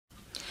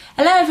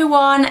Hello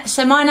everyone,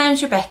 so my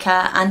name's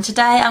Rebecca and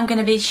today I'm going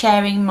to be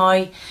sharing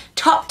my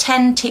top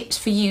 10 tips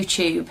for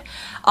YouTube.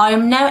 I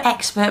am no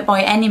expert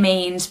by any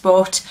means,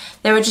 but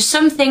there are just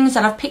some things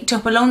that I've picked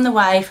up along the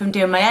way from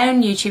doing my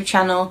own YouTube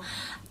channel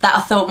that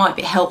I thought might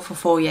be helpful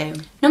for you.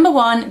 Number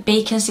one,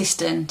 be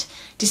consistent.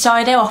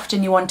 Decide how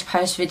often you want to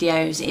post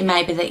videos. It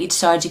may be that you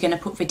decide you're going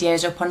to put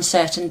videos up on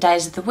certain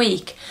days of the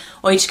week,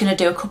 or you're just going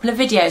to do a couple of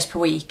videos per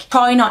week.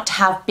 Try not to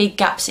have big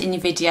gaps in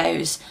your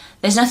videos.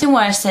 There's nothing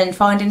worse than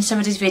finding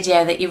somebody's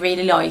video that you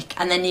really like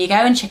and then you go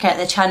and check out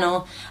their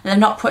channel and they've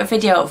not put a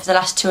video up for the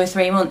last 2 or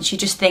 3 months. You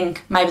just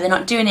think maybe they're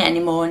not doing it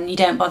anymore and you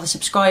don't bother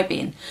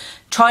subscribing.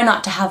 Try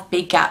not to have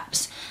big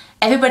gaps.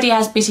 Everybody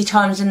has busy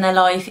times in their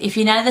life. If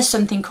you know there's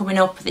something coming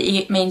up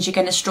that means you're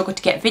going to struggle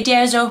to get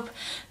videos up,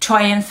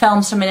 try and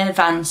film some in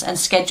advance and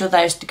schedule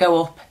those to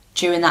go up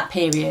during that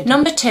period.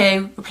 Number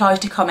two, reply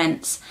to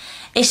comments.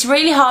 It's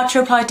really hard to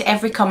reply to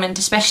every comment,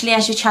 especially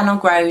as your channel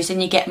grows and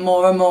you get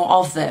more and more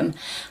of them.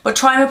 But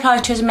try and reply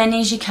to as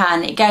many as you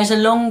can. It goes a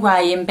long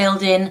way in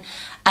building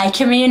a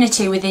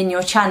community within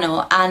your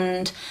channel,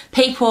 and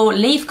people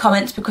leave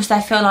comments because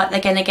they feel like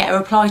they're going to get a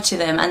reply to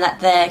them and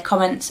that their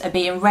comments are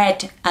being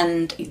read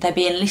and they're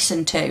being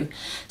listened to.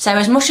 So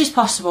as much as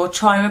possible,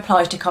 try and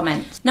reply to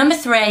comments. Number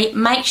three,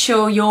 make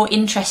sure you're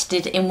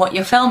interested in what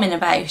you're filming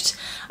about.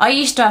 I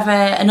used to have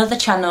another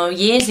channel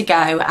years ago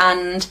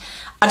and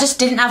I just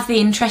didn't have the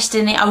interest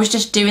in it. I was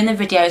just doing the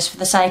videos for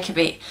the sake of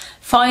it.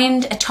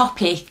 Find a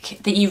topic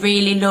that you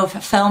really love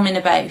filming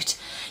about.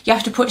 You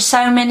have to put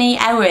so many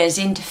hours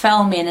into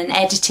filming and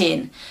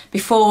editing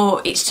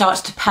before it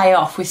starts to pay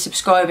off with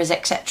subscribers,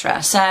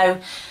 etc.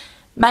 So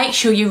make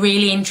sure you're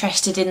really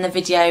interested in the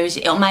videos.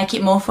 It'll make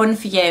it more fun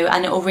for you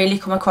and it'll really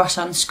come across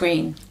on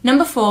screen.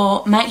 Number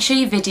four, make sure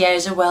your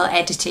videos are well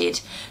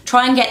edited.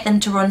 Try and get them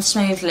to run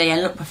smoothly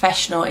and look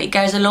professional. It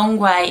goes a long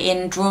way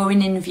in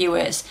drawing in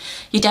viewers.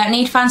 You don't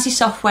need fancy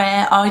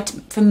software.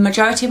 For the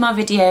majority of my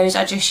videos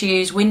I just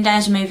use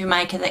Windows Movie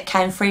Maker that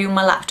came free on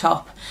my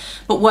laptop.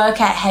 But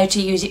work out how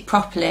to use it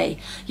properly.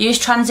 Use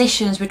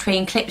transitions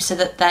between clips so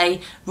that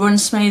they run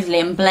smoothly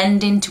and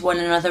blend into one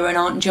another and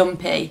aren't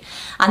jumpy.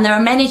 And there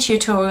are many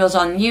tutorials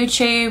on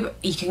YouTube.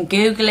 You can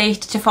Google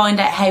it to find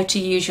out how to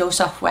use your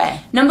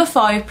software. Number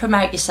five,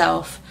 promote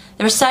yourself.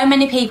 There are so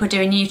many people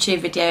doing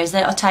YouTube videos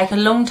that it'll take a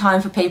long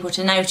time for people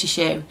to notice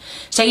you.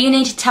 So you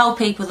need to tell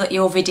people that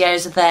your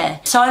videos are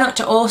there. Sign up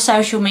to all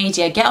social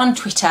media. Get on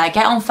Twitter,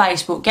 get on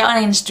Facebook, get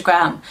on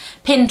Instagram,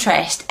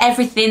 Pinterest,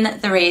 everything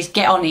that there is,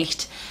 get on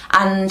it.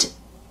 And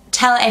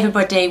tell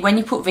everybody when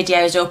you put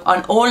videos up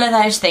on all of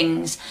those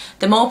things.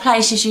 The more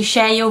places you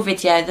share your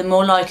video, the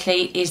more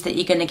likely it is that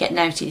you're going to get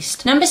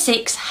noticed. Number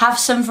six, have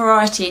some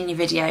variety in your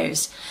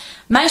videos.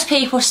 Most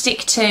people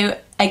stick to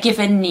a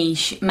given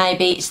niche.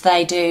 Maybe it's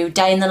they do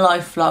day in the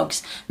life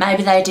vlogs,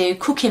 maybe they do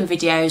cooking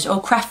videos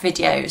or craft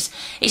videos.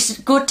 It's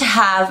good to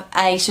have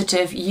a sort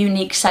of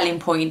unique selling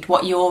point,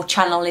 what your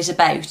channel is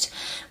about,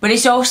 but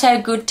it's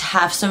also good to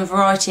have some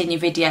variety in your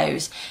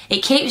videos.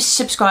 It keeps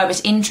subscribers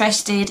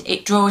interested,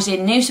 it draws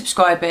in new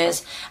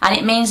subscribers, and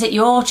it means that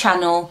your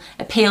channel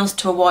appeals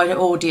to a wider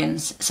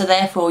audience, so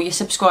therefore your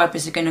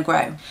subscribers are going to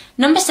grow.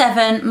 Number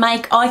seven,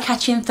 make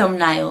eye-catching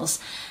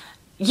thumbnails.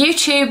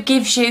 YouTube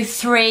gives you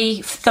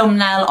 3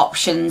 thumbnail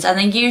options, and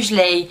then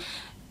usually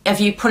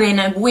if you put in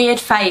a weird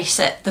face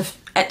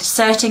at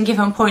certain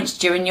given points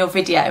during your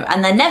video,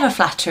 and they're never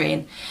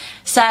flattering.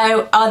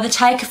 So either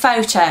take a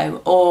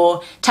photo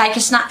or take a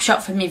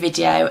snapshot from your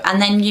video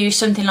and then use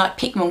something like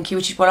PicMonkey,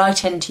 which is what I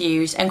tend to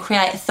use, and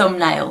create a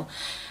thumbnail.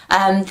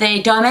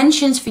 The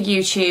dimensions for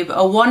YouTube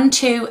are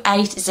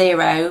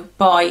 1280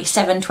 by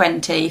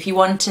 720 if you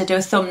want to do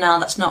a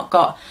thumbnail that's not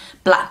got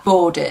black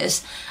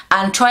borders,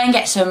 and try and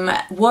get some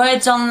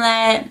words on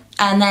there,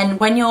 and then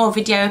when your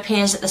video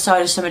appears at the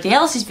side of somebody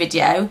else's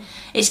video,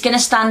 it's going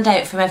to stand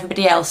out from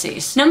everybody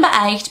else's. Number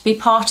 8, be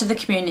part of the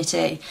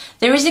community.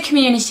 There is a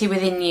community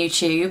within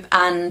YouTube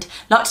and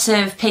lots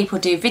of people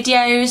do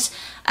videos,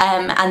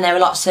 and there are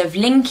lots of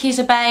linkies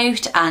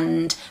about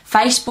and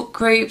Facebook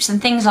groups and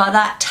things like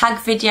that, tag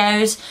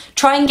videos.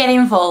 Try and get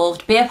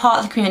involved, be a part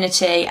of the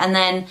community, and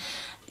then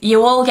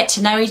you all get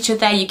to know each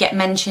other. You get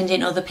mentioned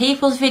in other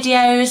people's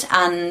videos,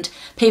 and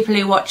people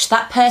who watch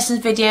that person's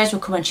videos will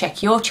come and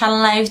check your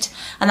channel out,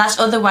 and that's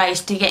other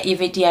ways to get your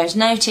videos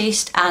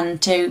noticed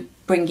and to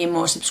bring in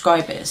more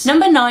subscribers.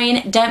 Number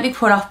 9, don't be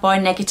put off by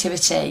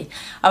negativity.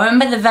 I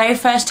remember the very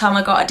first time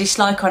I got a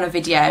dislike on a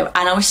video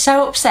and I was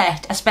so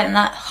upset. I spent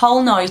that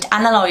whole night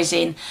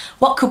analysing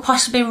what could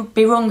possibly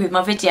be wrong with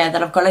my video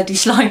that I've got a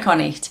dislike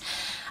on it.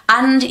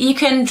 And you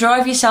can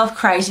drive yourself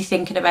crazy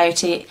thinking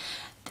about it.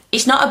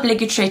 It's not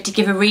obligatory to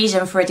give a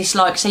reason for a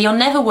dislike, so you'll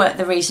never work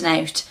the reason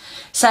out.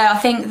 So I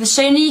think the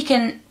sooner you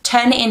can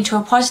turn it into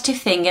a positive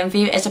thing and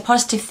view it as a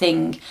positive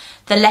thing,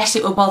 the less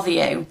it will bother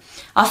you.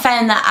 I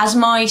found that as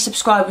my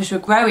subscribers were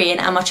growing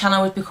and my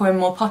channel was becoming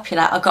more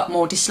popular, I got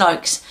more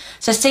dislikes.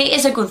 So see it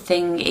as a good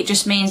thing. It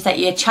just means that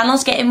your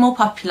channel's getting more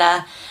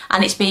popular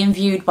and it's being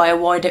viewed by a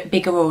wider,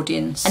 bigger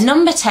audience. And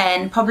number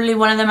 10, probably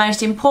one of the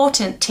most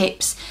important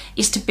tips,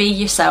 is to be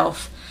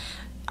yourself.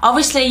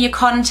 Obviously your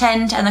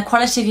content and the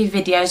quality of your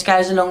videos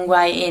goes a long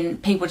way in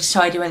people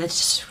deciding whether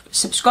to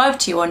subscribe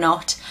to you or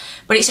not,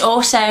 but it's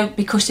also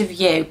because of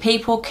you.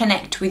 People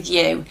connect with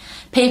you,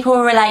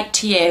 people relate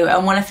to you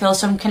and want to feel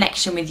some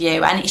connection with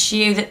you, and it's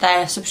you that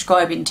they're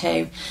subscribing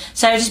to.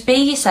 So just be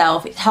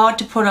yourself. It's hard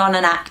to put on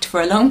an act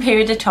for a long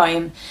period of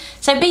time.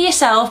 So be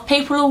yourself,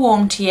 people will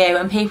warm to you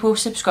and people will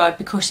subscribe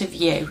because of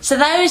you. So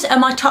those are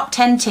my top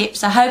 10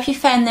 tips. I hope you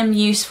found them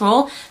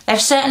useful.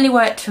 They've certainly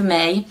worked for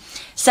me.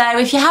 So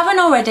if you haven't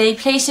already,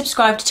 please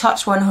subscribe to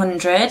Tots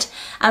 100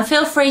 and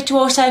feel free to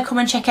also come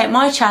and check out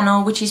my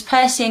channel, which is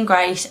Percy and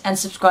Grace, and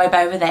subscribe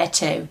over there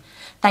too.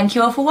 Thank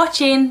you all for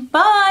watching.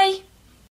 Bye!